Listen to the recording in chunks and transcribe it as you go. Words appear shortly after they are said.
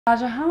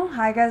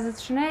Hi guys,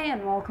 it's Shanae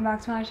and welcome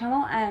back to my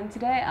channel, and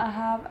today I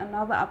have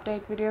another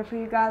update video for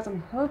you guys.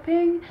 I'm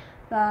hoping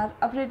that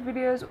update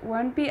videos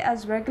won't be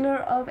as regular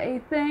of a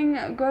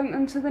thing going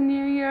into the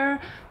new year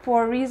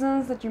for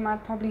reasons that you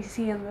might probably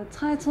see in the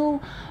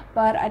title,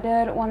 but I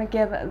did want to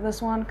give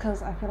this one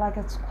because I feel like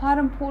it's quite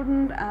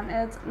important. And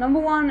it's number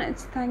one,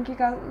 it's thank you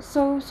guys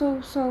so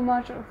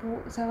much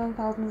for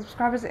 7,000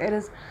 subscribers. It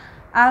is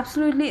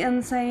absolutely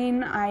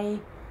insane.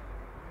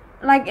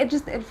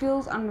 It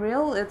feels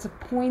unreal. It's a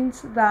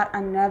point that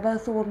I never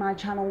thought my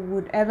channel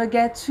would ever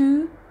get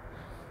to,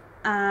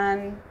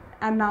 and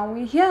now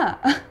we're here.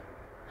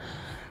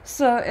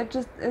 So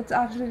it's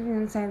absolutely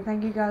insane.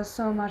 Thank you guys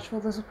so much for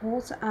the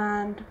support,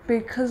 and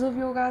because of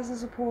your guys'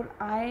 support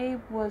I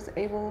was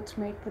able to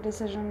make the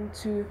decision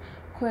to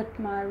quit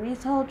my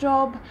retail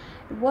job.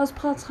 It was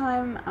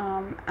part-time,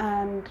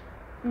 and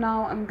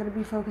now I'm going to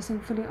be focusing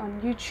fully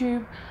on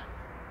YouTube.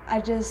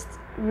 I just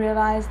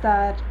realized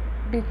that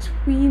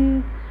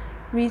between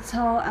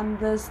retail and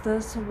this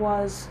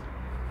was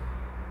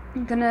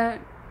gonna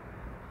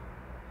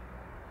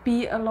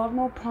be a lot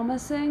more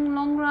promising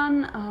long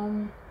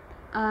run,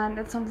 and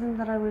it's something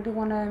that I really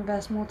want to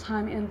invest more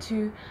time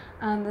into,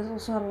 and there's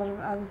also a lot of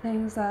other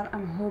things that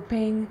I'm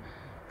hoping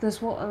this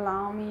will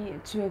allow me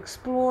to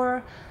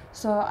explore.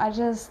 So I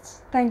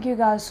just thank you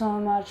guys so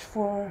much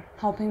for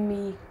helping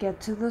me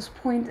get to this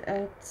point.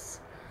 It's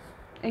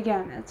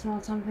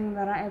not something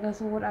that I ever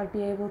thought I'd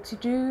be able to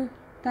do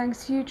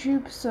thanks to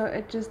YouTube, so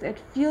it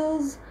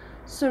feels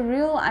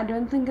surreal. I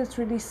don't think it's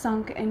really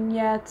sunk in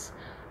yet,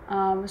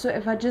 so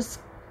if I just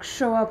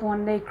show up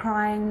one day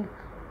crying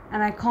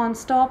and I can't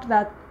stop,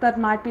 that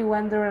might be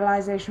when the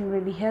realization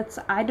really hits.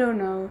 I don't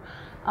know.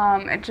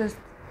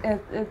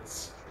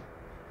 It's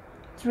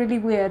really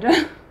weird.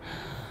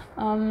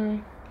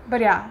 But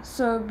yeah,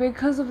 so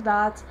because of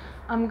that,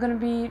 I'm gonna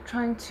be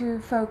trying to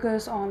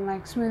focus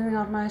on smoothing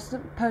out my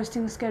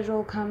posting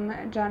schedule come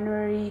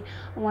January.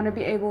 I want to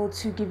be able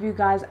to give you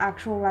guys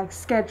actual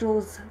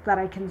schedules that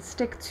I can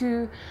stick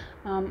to.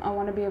 I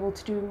want to be able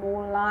to do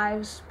more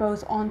lives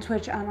both on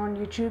Twitch and on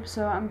YouTube,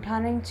 so I'm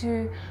planning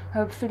to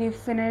hopefully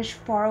finish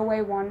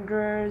Faraway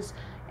Wanderers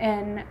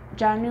in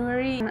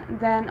January.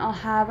 Then I'll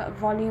have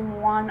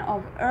volume 1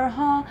 of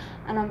URHA,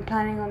 and I'm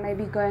planning on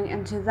maybe going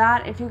into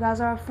that if you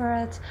guys are up for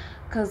it,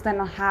 because then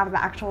I'll have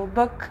the actual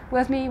book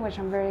with me, which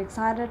I'm very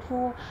excited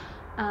for.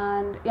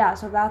 And yeah,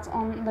 so that's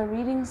on the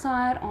reading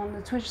side. On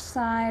the Twitch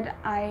side,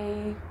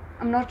 I'm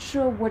not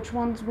sure which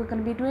ones we're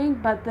going to be doing,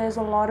 but there's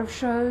a lot of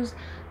shows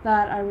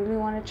that I really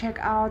want to check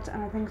out,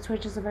 and I think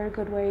Twitch is a very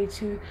good way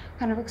to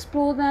kind of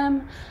explore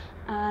them.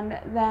 And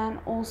then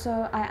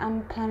also I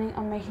am planning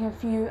on making a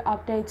few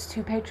updates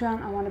to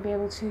Patreon. I want to be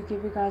able to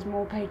give you guys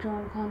more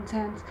Patreon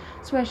content,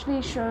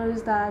 especially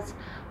shows that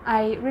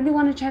I really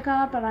want to check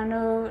out, but I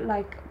know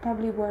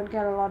probably won't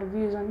get a lot of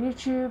views on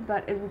YouTube,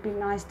 but it would be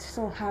nice to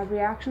still have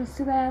reactions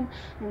to them.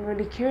 I'm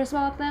really curious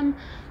about them.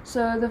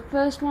 So the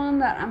first one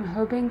that I'm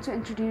hoping to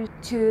introduce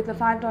to the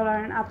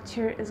 $5 and up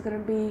tier is going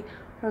to be,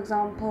 for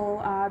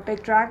example,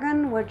 Big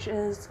Dragon, which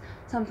is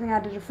something I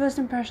did a first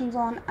impressions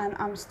on and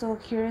I'm still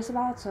curious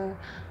about, so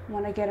I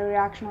want to get a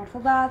reaction out for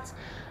that.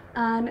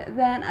 And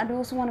then I'd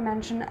also want to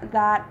mention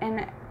that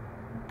in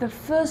the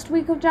first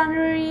week of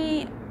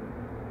January,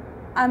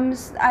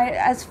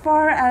 as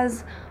far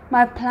as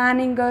my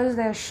planning goes,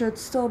 there should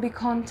still be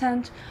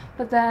content,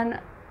 but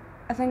then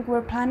I think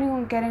we're planning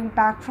on getting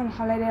back from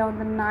holiday on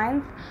the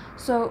 9th.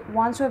 So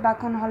once we're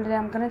back on holiday,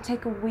 I'm gonna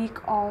take a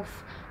week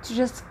off to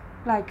just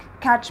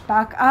catch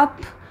back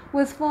up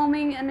with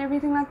filming and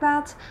everything like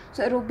that.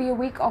 So it'll be a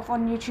week off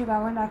on YouTube. I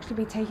won't actually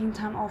be taking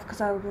time off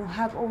because I will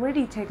have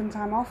already taken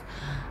time off.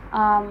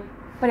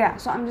 But yeah,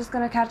 so I'm just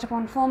gonna catch up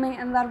on filming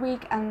in that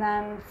week, and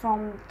then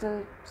from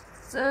the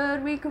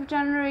 3rd week of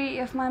January,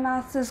 if my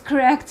maths is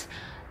correct,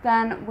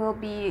 then we'll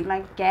be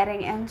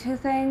getting into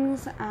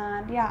things.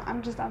 And yeah,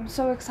 I'm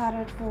so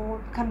excited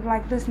for kind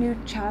of this new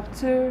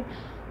chapter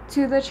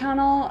to the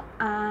channel,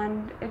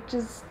 and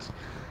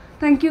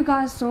thank you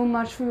guys so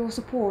much for your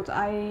support.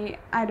 I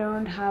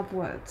don't have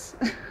words.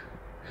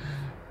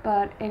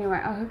 But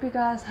anyway, I hope you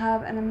guys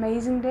have an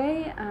amazing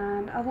day,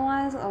 and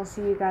otherwise I'll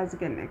see you guys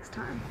again next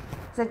time.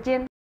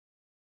 Zajin.